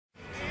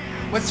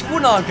What's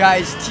going on,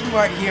 guys?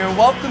 Teamwork here, and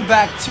welcome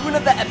back to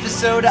another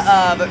episode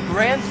of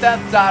Grand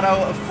Theft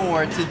Auto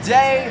 4.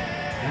 Today,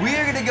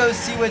 we're gonna go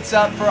see what's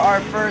up for our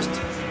first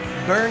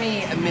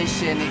Bernie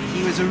mission.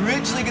 He was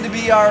originally gonna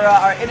be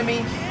our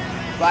enemy,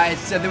 but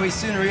then we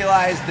soon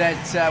realized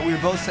that we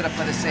were both set up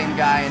by the same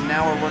guy, and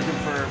now we're working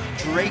for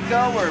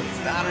Draco, or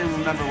I don't even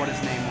remember what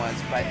his name was,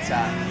 but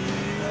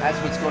that's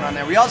what's going on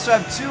there. We also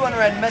have two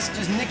unread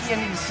messages. Nikki, I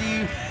need to see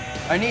you.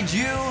 I need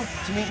you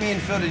to meet me in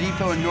Field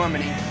Depot in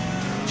Normandy.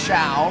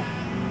 Ciao.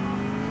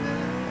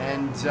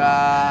 And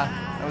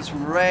that was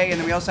from Ray, and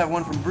then we also have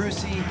one from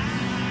Brucey.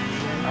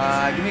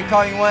 Give me a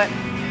call you want,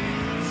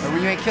 or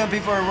when you ain't killing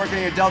people or working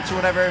in your adults or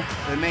whatever.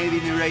 There may be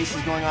new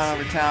races going on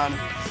over town.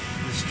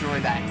 Destroy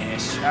that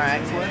ish.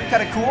 Alright, so that's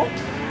kind of cool.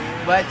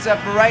 But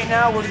for right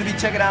now, we're going to be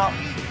checking out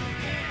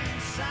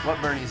what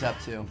Bernie's up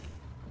to.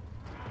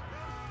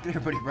 Get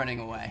everybody running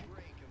away.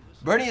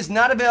 Bernie is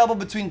not available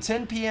between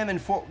 10 p.m. and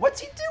 4.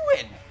 What's he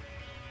doing?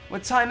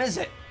 What time is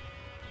it?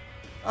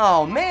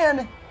 Oh,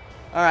 man.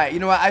 Alright, you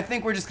know what? I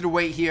think we're just going to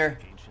wait here.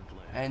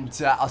 And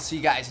I'll see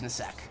you guys in a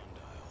sec.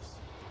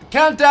 The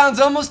countdown's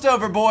almost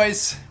over,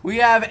 boys. We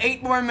have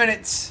 8 more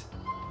minutes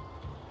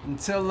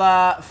until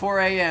 4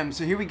 a.m.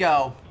 So here we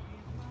go.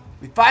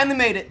 We finally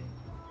made it.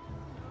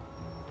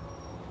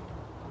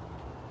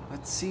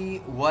 Let's see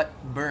what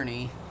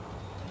Bernie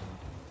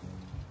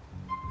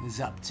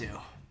is up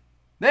to.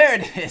 There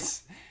it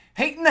is.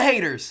 Hating the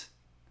haters.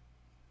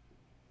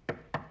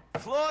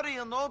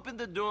 Florian, open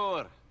the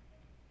door.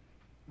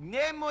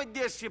 Nemo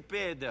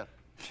Deshipeder.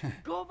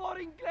 Govor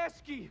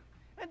Ingleski,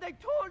 and I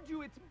told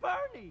you it's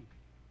Bernie.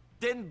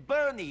 Then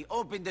Bernie,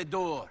 open the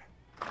door.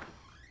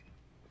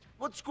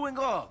 What's going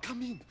on?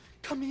 Come in,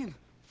 come in.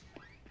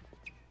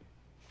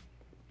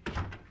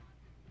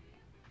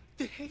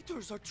 The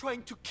haters are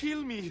trying to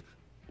kill me.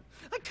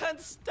 I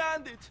can't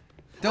stand it.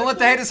 Don't let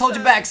the haters hold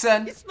you back,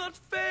 son. It's not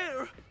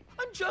fair.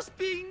 I'm just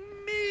being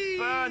me.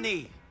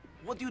 Bernie,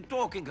 what are you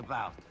talking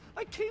about?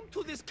 I came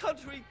to this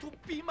country to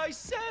be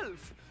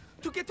myself.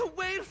 To get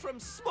away from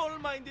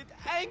small-minded,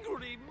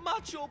 angry,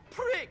 macho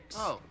pricks.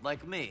 Oh,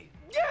 like me?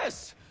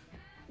 Yes!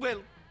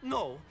 Well,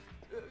 no.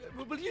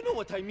 Well, you know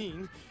what I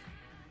mean.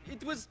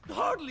 It was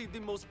hardly the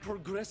most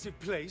progressive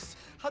place.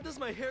 How does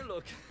my hair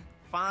look?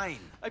 Fine.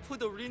 I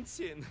put a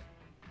rinse in.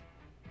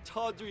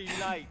 Tawdry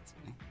light.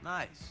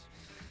 Nice.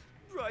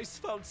 Bryce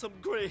found some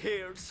gray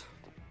hairs.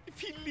 If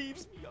he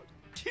leaves me, I'll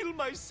kill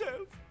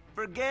myself.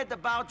 Forget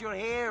about your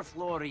hair,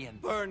 Florian.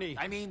 Bernie.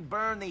 I mean,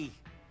 Bernie.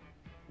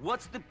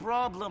 What's the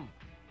problem?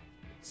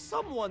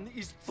 Someone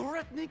is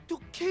threatening to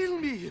kill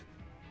me.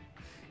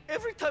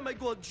 Every time I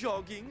go out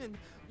jogging and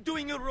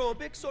doing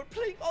aerobics or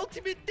playing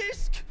Ultimate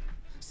Disc,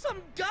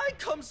 some guy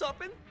comes up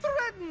and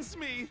threatens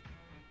me.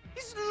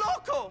 He's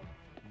loco.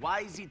 Why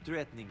is he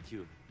threatening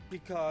you?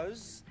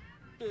 Because...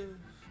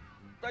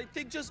 I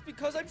think just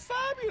because I'm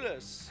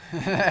fabulous.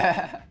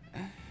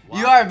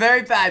 You are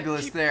very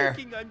fabulous Keep there,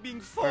 thinking I'm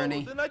being followed,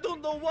 Bernie. and I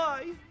don't know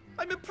why.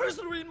 I'm a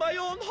prisoner in my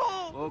own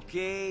home.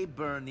 Okay,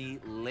 Bernie,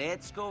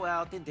 let's go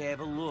out and have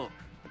a look.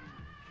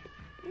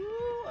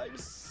 Ooh, I'm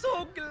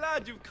so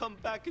glad you've come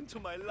back into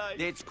my life.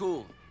 That's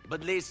cool.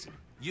 But listen,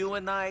 you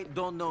and I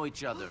don't know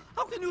each other.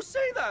 How can you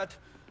say that?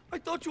 I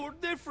thought you were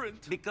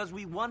different. Because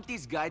we want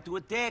this guy to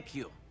attack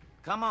you.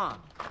 Come on.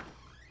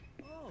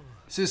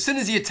 So as soon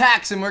as he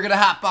attacks him, we're gonna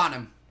hop on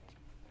him.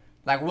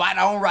 Like white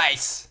on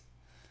rice.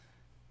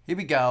 Here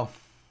we go.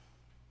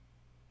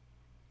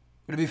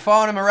 Gonna be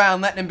following him around,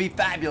 letting him be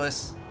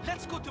fabulous.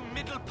 Let's go to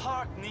Middle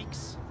Park,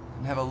 Nix.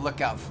 And have a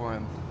lookout for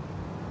him.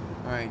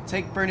 Alright,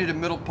 take Bernie to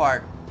Middle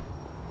Park.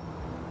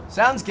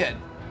 Sounds good.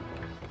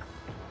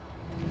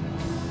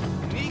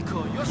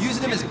 Nico, you're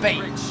Using him as still in bait,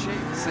 great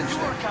shape. essentially.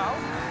 You work out?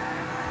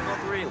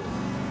 Not really.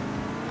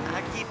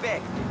 I keep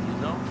active,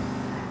 you know?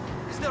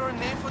 Is there a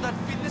name for that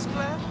fitness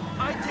plan?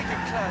 I'd take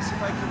a class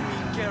if I could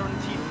meet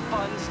guaranteed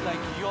funds like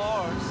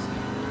yours.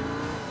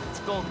 It's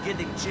called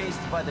getting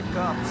chased by the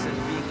cops and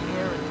being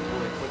errand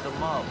boy for the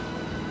mob.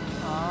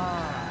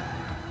 Ah.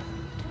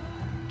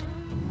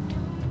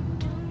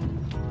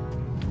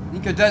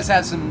 Nico does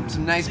have some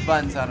nice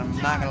buns on him,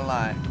 I'm not gonna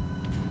lie.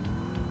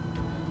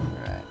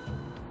 Alright.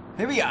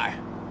 Here we are.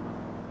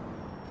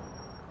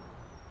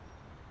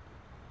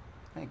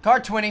 Hey, car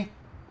 20.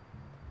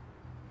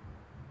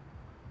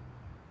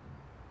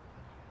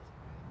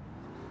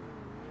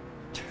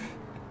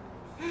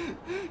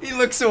 He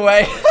looks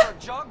away.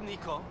 Jog,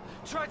 Nico.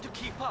 Try to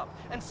keep up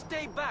and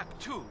stay back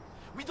too.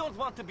 We don't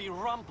want to be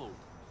rumpled.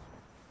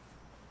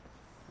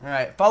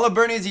 Alright, follow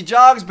Bernie as he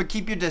jogs, but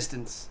keep your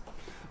distance.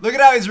 Look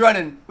at how he's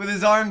running with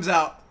his arms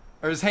out,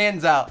 or his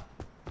hands out.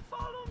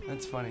 Follow me.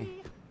 That's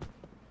funny.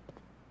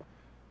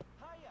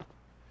 Hiya.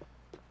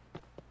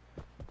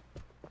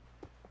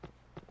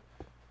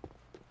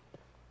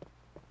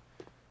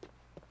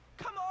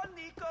 Come on,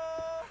 Nico.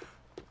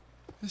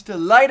 Just a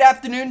light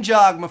afternoon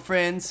jog, my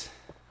friends.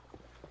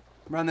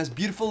 We're on this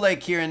beautiful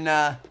lake here in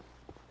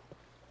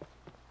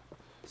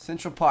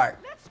Central Park.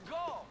 Let's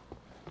go.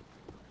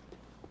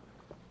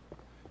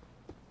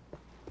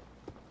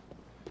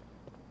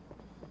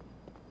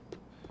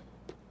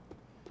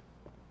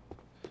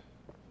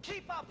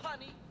 up,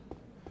 honey.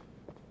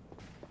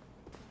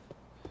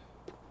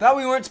 Thought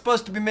we weren't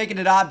supposed to be making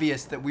it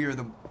obvious that we were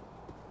the...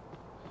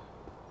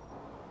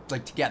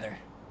 like, together.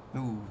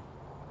 Ooh.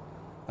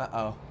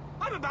 Uh-oh.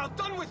 I'm about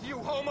done with you,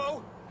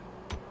 homo!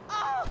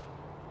 Oh!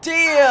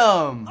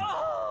 Damn!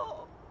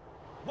 Oh!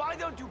 Why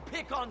don't you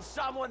pick on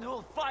someone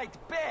who'll fight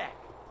back?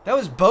 That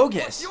was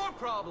bogus. What's your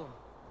problem,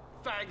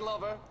 fag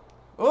lover?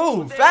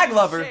 Ooh, There fag you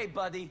lover. say,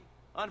 buddy.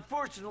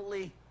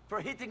 Unfortunately, for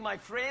hitting my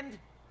friend,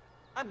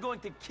 I'm going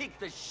to kick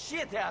the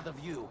shit out of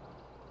you.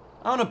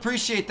 I don't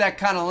appreciate that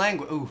kind of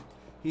language. Ooh,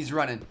 he's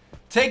running.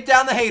 Take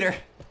down the hater.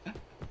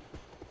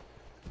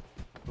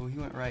 Oh, he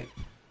went right.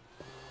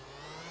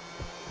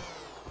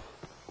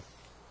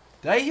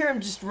 Did I hear him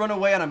just run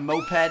away on a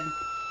moped?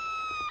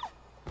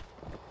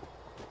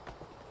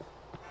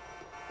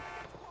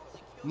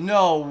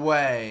 No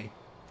way.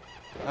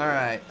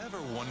 Alright.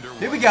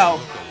 Here we go.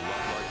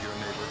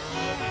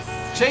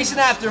 Chasing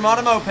after him on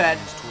a moped.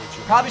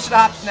 Probably should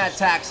have hopped in that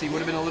taxi. Would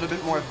have been a little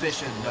bit more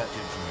efficient, but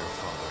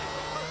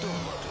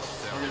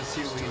we're gonna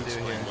see what we can do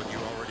here. What you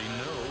already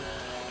know,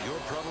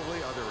 you're probably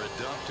either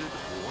adopted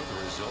or the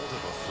result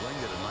of a fling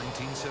at a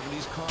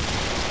 1970s car.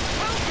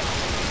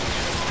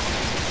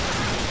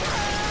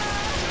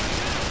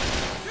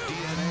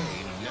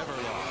 DNA never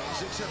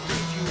lies, except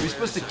if you Are we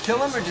supposed to kill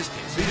him or just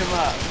beat him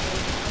up?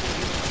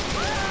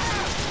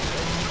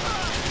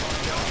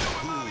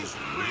 who's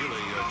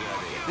really your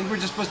daddy. I think we're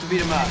just supposed to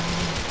beat him up.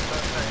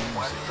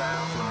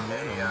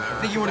 I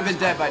think he would have been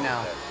dead by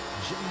now.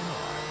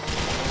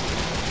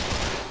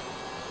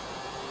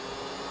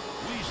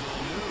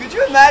 Could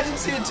you imagine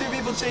seeing two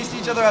people chasing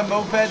each other on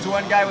mopeds,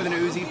 one guy with an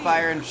Uzi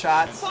firing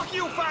shots? Fuck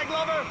you, fag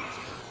lover!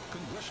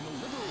 Congressional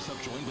liberals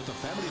have joined with the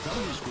family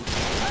values group.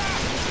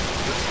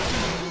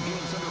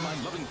 Games undermine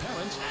loving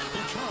parents who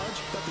charge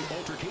that the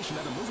altercation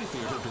at a movie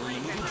theater during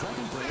the movie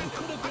Dragon Brain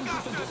could have been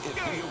prevented if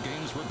video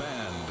games were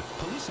banned.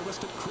 Police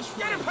arrested Chris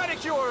Get a Ryan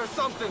pedicure or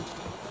something!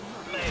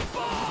 at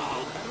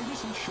a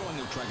recent showing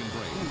of Dragon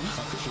Brain.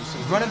 Officials say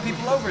Running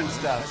people over and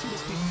stuff. he was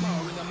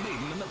deflowering a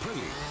maiden in the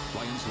privy.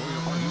 Ryan's lawyer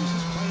argues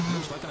his client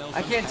moves like an elf.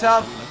 I can't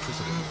tell.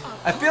 Electricity.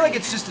 I feel like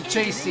it's just a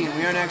chase scene.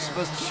 We aren't actually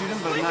supposed to shoot him,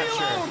 but I'm not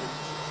sure.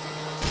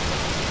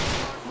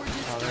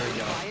 Oh, there we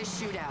go.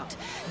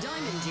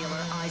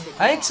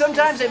 I think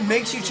sometimes it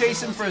makes you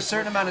chase him for a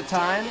certain amount of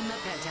time,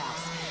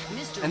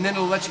 and then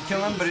it'll let you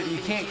kill him, but you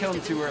can't kill him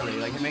too early.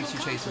 Like, it makes you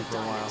chase him for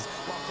a while.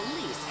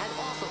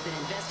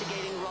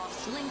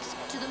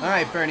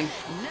 Alright, Bernie.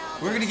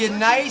 We're gonna get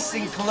nice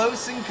and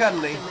close and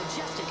cuddly.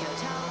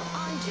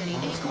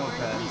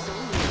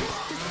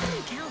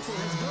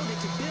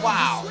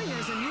 Wow.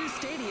 Swingers a new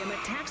stadium at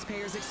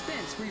taxpayers'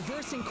 expense,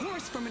 reversing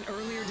course from an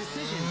earlier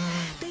decision.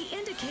 They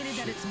indicated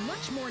that it's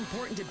much more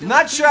important to build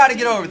Not sure how to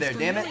get over there, for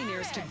damn it.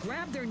 millionaires to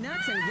grab their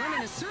nuts and run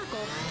in a circle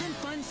than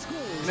fund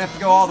schools. Gonna have to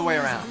go all the way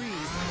around. This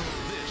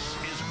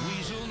is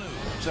Weasel News.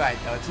 It's alright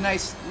though. It's a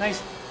nice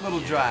little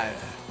drive.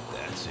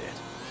 That's it.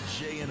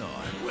 J&R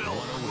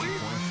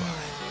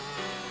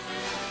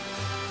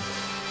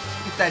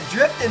 108.5. Get that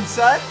drifting,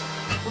 son.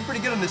 We're pretty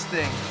good on this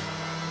thing.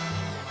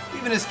 We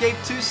even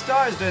escaped 2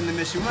 stars during the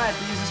mission. We might have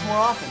to use this more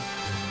often.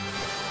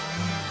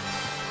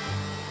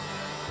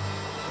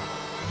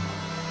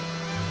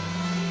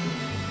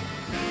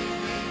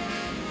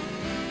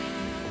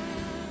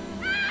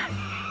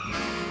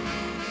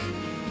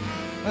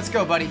 Let's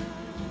go, buddy.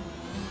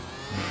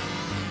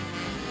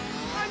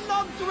 I'm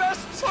not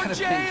dressed for Got a pink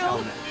jail.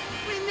 helmet.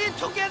 We need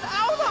to get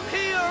out of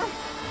here.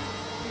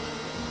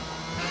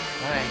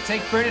 Alright,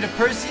 take Bernie to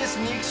Perseus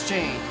in the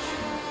exchange.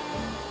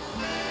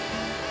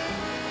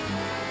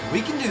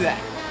 We can do that.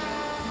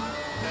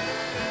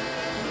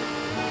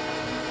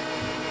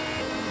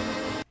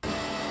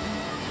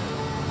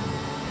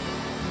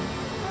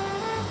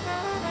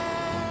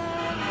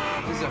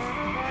 This is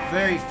a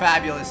very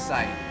fabulous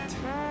sight.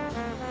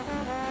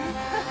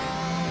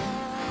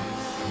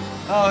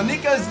 Oh,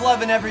 Nico's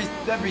loving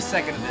every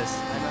second of this.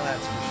 I know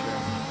that's for sure.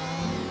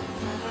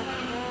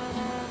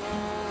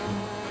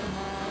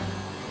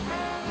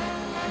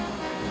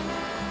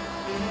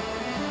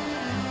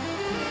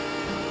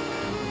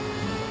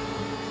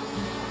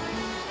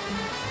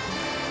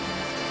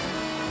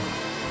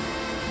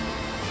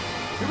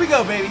 Here we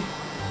go, baby.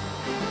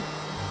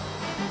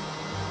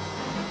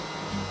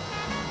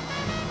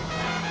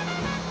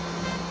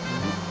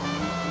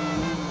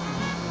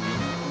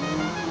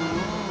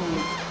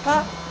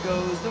 Pop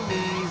goes the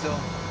weasel.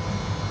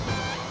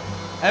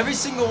 Every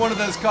single one of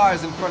those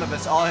cars in front of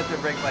us all hit their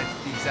brake lights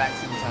at the exact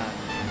same time.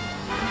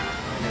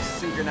 Like a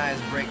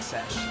synchronized brake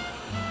sesh.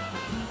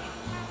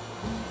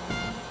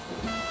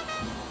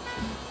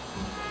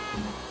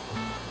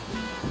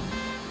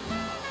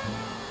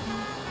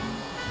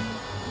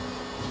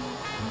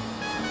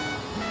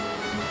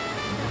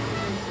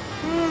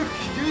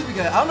 Excuse me,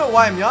 guys. I don't know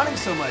why I'm yawning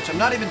so much. I'm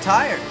not even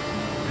tired.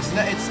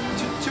 It's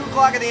 2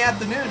 o'clock in the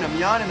afternoon. I'm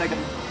yawning like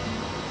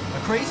a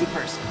crazy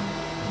person.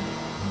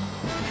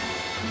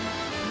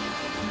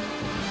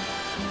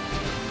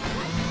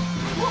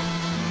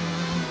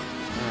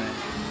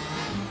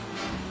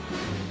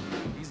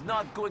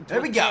 not going to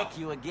There we go. attack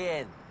you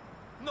again.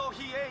 No,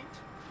 he ain't.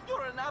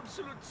 You're an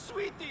absolute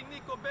sweetie,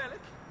 Nico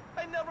Bellic.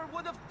 I never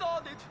would have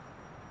thought it.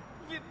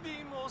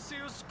 Vidimo si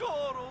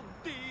skoro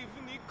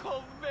divni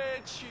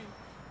koveci.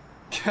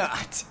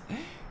 God.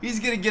 He's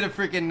gonna get a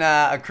freaking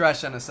a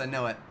crush on us, I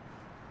know it.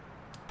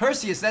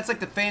 Perseus, that's like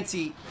the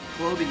fancy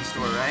clothing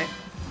store, right?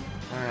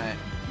 Alright.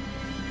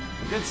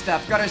 Good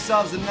stuff. Got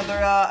ourselves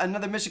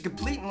another mission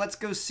complete, and let's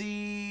go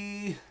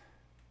see...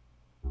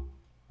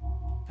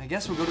 I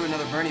guess we'll go to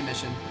another Bernie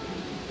mission.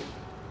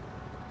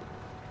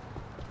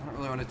 I don't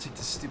really want to take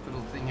this stupid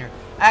little thing here.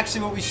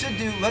 Actually, what we should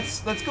do,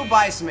 let's go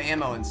buy some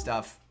ammo and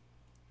stuff.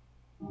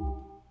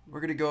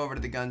 We're gonna go over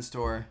to the gun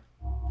store.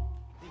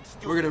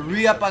 We're gonna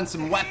re-up on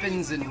some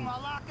weapons and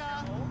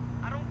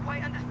I don't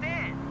quite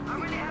understand. I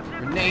really have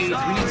never... grenades.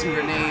 We need some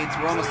grenades.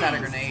 We're almost out of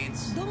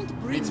grenades.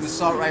 We need some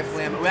assault rifle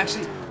ammo. We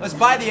actually, let's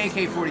buy the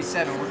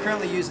AK-47. We're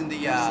currently using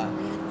the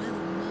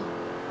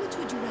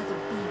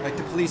like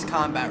the police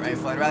combat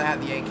rifle. I'd rather have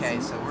the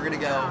AK, so we're gonna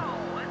go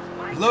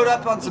load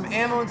up on some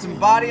ammo and some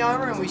body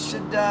armor, and we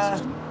should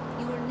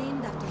You were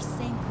named after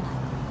Saint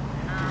Michael.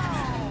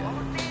 No, I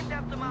was named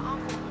after my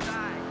uncle who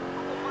died.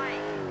 Uncle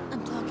Mike.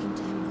 I'm talking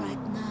to him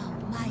right now,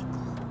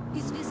 Michael.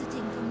 He's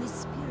visiting from this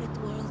spirit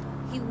world.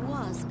 He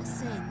was a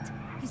saint.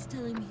 He's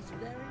telling me he's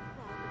very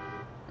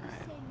proud.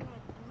 Saying you're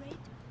a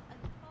great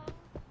and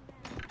powerful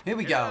man. Here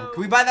we go.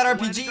 Can we buy that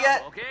RPG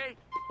yet? Okay?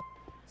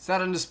 It's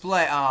not on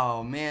display.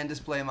 Oh man,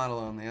 display model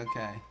only.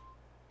 Okay.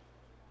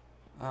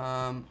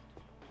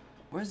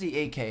 Where's the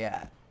AK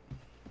at?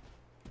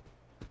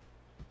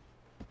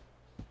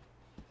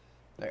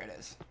 There it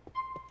is.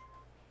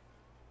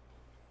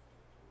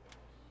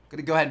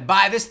 Gonna go ahead and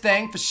buy this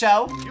thing for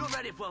show. You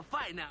ready for a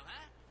fight now,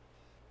 huh?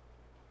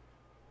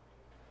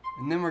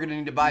 And then we're gonna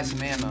need to buy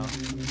some ammo.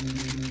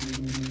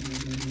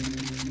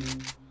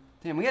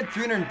 Damn, we had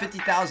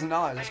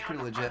 $350,000. That's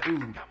pretty legit.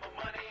 Ooh.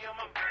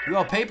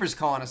 Well, Paper's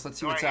calling us. Let's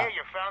see what's I up. hear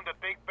you found the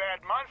big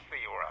bad monster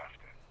you were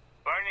after.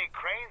 Bernie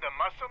Crane, the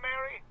muscle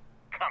Mary?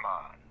 Come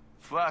on.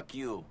 Fuck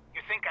you.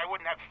 You think I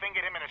wouldn't have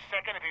fingered him in a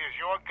second if he was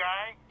your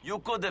guy?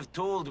 You could have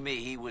told me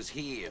he was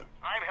here.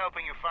 I'm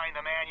helping you find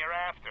the man you're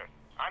after.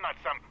 I'm not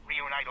some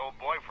reunite old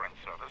boyfriend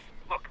service.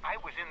 Look, I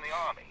was in the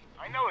army.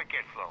 I know it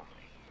gets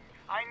lonely.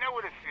 I know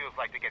what it feels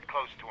like to get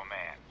close to a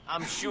man.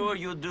 I'm sure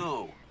you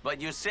do,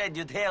 but you said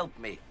you'd help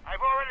me.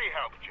 I've already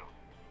helped you,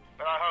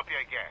 but I'll help you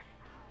again.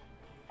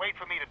 Wait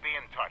for me to be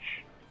in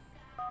touch.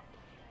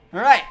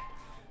 Alright.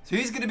 So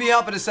he's going to be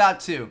helping us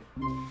out too.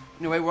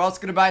 Anyway, we're also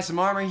going to buy some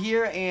armor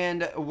here.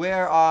 And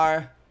where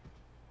are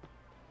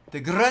the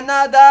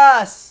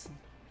granadas?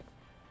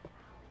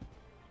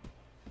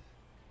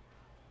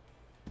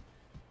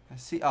 I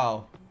see.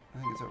 Oh, I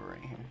think it's over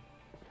right here.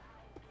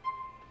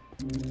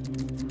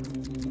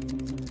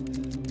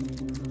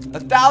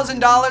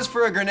 $1,000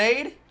 for a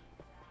grenade?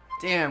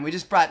 Damn, we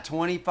just brought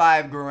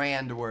 25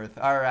 grand worth.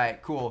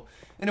 Alright, cool.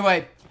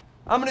 Anyway,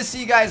 I'm gonna see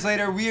you guys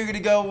later. We are gonna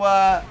go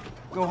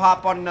go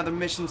hop on another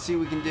mission, see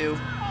what we can do.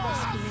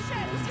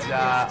 And,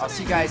 I'll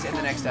see you guys in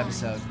the next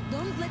episode.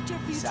 Don't let your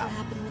Peace future out.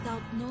 happen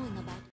without knowing about it.